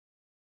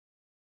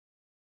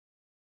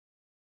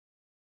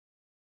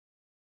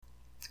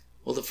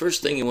Well, the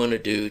first thing you want to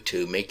do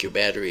to make your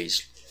battery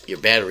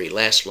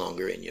last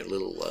longer in your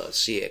little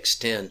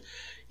CX-10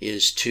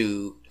 is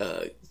to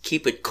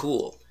keep it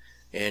cool.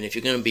 And if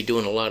you're going to be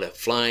doing a lot of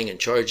flying and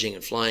charging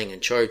and flying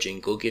and charging,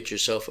 go get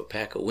yourself a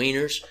pack of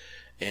wieners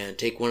and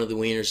take one of the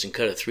wieners and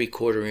cut a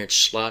 3/4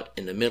 inch slot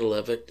in the middle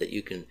of it that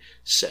you can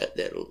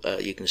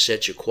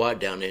set your quad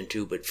down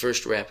into. But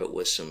first wrap it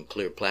with some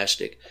clear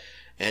plastic,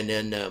 and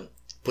then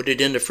put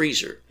it in the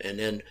freezer. And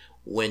then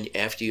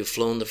after you've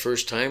flown the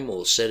first time,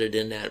 we'll set it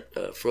in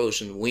that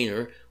frozen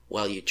wiener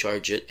while you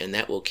charge it, and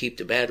that will keep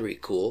the battery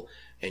cool,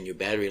 and your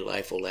battery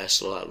life will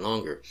last a lot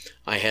longer.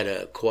 I had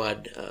a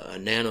quad,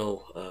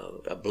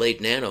 a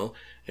Blade Nano,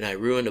 and I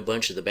ruined a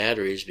bunch of the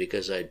batteries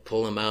because I'd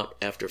pull them out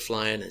after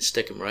flying and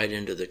stick them right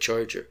into the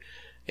charger,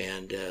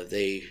 and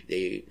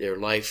their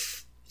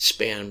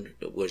lifespan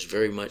was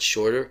very much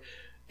shorter,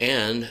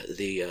 and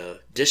the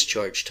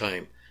discharge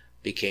time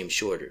became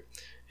shorter.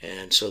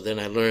 And so then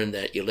I learned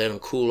that you let them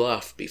cool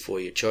off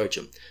before you charge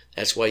them.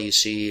 That's why you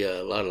see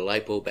a lot of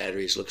LiPo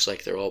batteries looks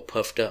like they're all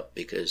puffed up,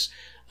 because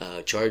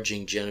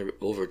overcharging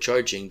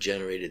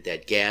generated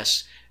that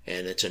gas,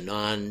 and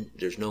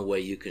there's no way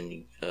you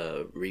can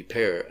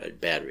repair a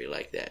battery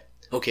like that.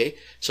 Okay,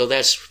 so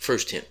that's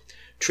first hint.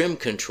 Trim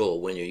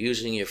control when you're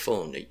using your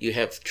phone. You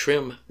have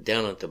trim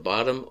down at the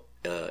bottom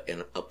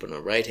and up on the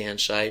right hand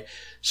side.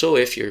 So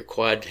if your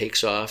quad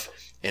takes off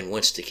and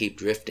wants to keep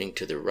drifting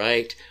to the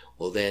right,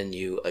 well, then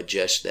you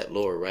adjust that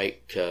lower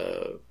right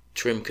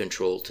trim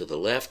control to the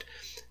left,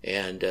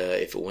 and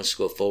if it wants to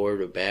go forward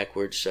or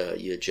backwards,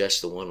 you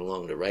adjust the one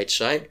along the right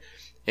side,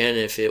 and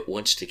if it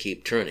wants to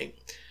keep turning.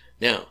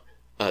 Now,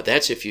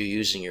 that's if you're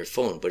using your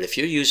phone, but if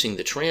you're using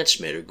the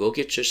transmitter, go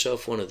get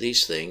yourself one of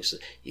these things.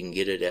 You can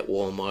get it at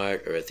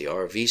Walmart or at the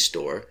RV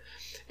store,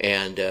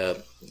 and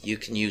you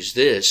can use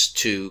this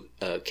to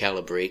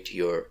calibrate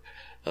your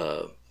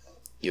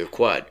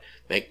quad.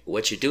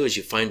 What you do is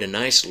you find a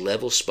nice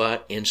level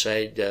spot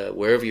inside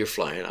wherever you're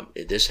flying.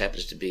 This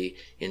happens to be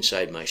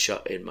inside my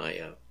shop in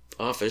my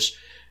office,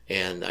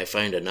 and I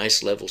find a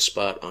nice level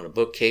spot on a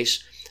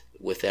bookcase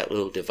with that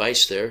little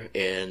device there,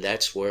 and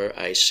that's where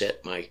I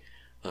set my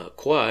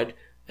quad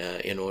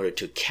in order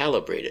to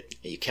calibrate it.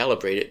 You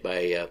calibrate it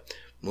by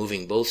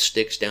moving both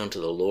sticks down to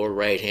the lower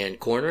right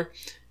hand corner,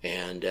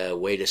 and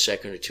wait a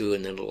second or two,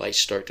 and then the lights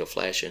start to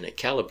flash and it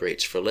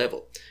calibrates for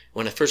level.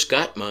 When I first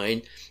got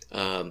mine,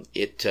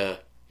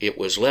 it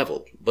was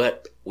level,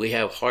 but we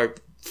have hard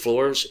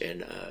floors,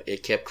 and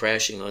it kept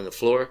crashing on the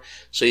floor.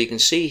 So you can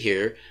see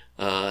here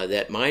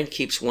that mine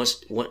keeps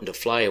wanting to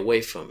fly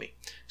away from me.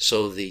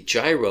 So the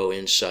gyro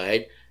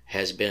inside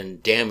has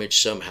been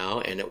damaged somehow,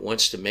 and it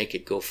wants to make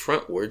it go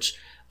frontwards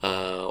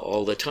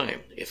all the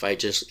time. If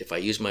I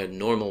use my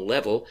normal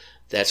level,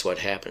 that's what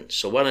happens.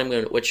 So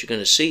what you're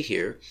going to see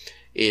here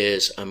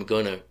is I'm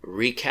going to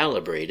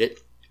recalibrate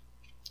it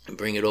and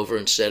bring it over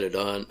and set it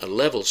on a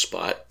level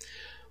spot,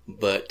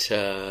 but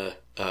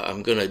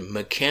I'm going to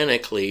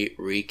mechanically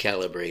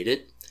recalibrate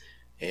it,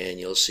 and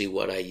you'll see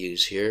what I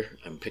use here.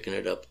 I'm picking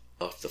it up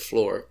off the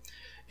floor,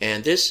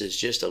 and this is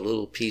just a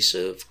little piece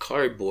of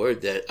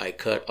cardboard that I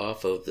cut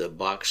off of the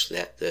box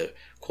that the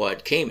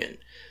quad came in,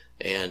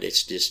 and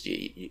it's just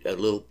a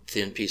little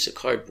thin piece of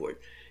cardboard,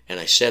 and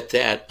I set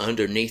that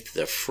underneath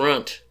the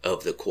front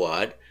of the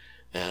quad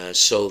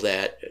so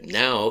that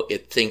now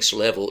it thinks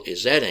level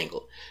is that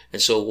angle.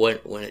 And so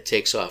when it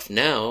takes off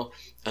now,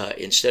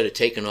 instead of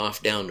taking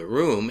off down the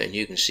room, and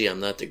you can see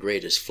I'm not the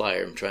greatest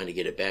flyer, I'm trying to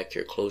get it back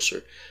here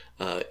closer,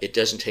 it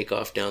doesn't take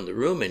off down the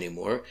room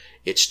anymore.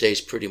 It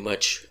stays pretty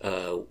much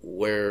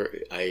where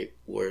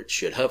it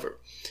should hover.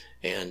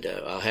 And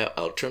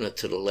I'll turn it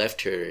to the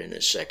left here in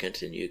a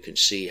second, and you can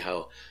see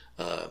how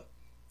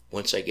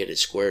once I get it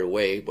squared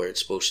away where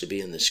it's supposed to be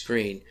in the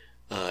screen,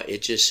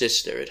 it just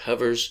sits there. It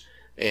hovers,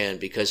 and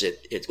because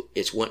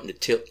it's wanting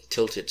to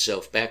tilt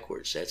itself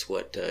backwards, that's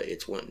what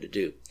it's wanting to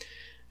do.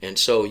 And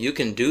so you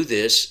can do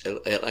this,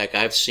 like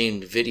I've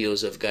seen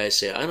videos of guys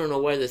say, I don't know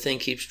why the thing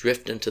keeps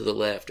drifting to the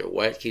left or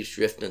why it keeps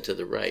drifting to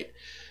the right.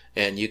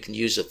 And you can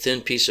use a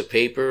thin piece of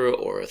paper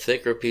or a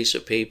thicker piece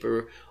of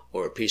paper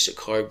or a piece of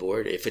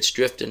cardboard. If it's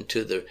drifting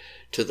to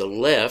the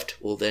left,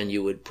 well, then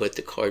you would put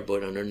the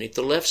cardboard underneath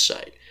the left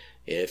side.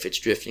 If it's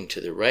drifting to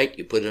the right,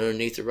 you put it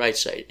underneath the right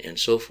side, and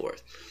so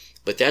forth.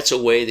 But that's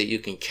a way that you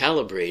can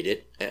calibrate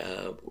it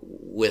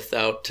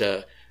without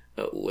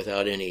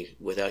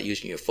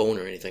using your phone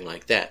or anything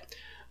like that.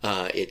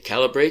 It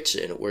calibrates,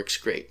 and it works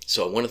great.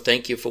 So I want to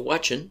thank you for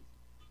watching.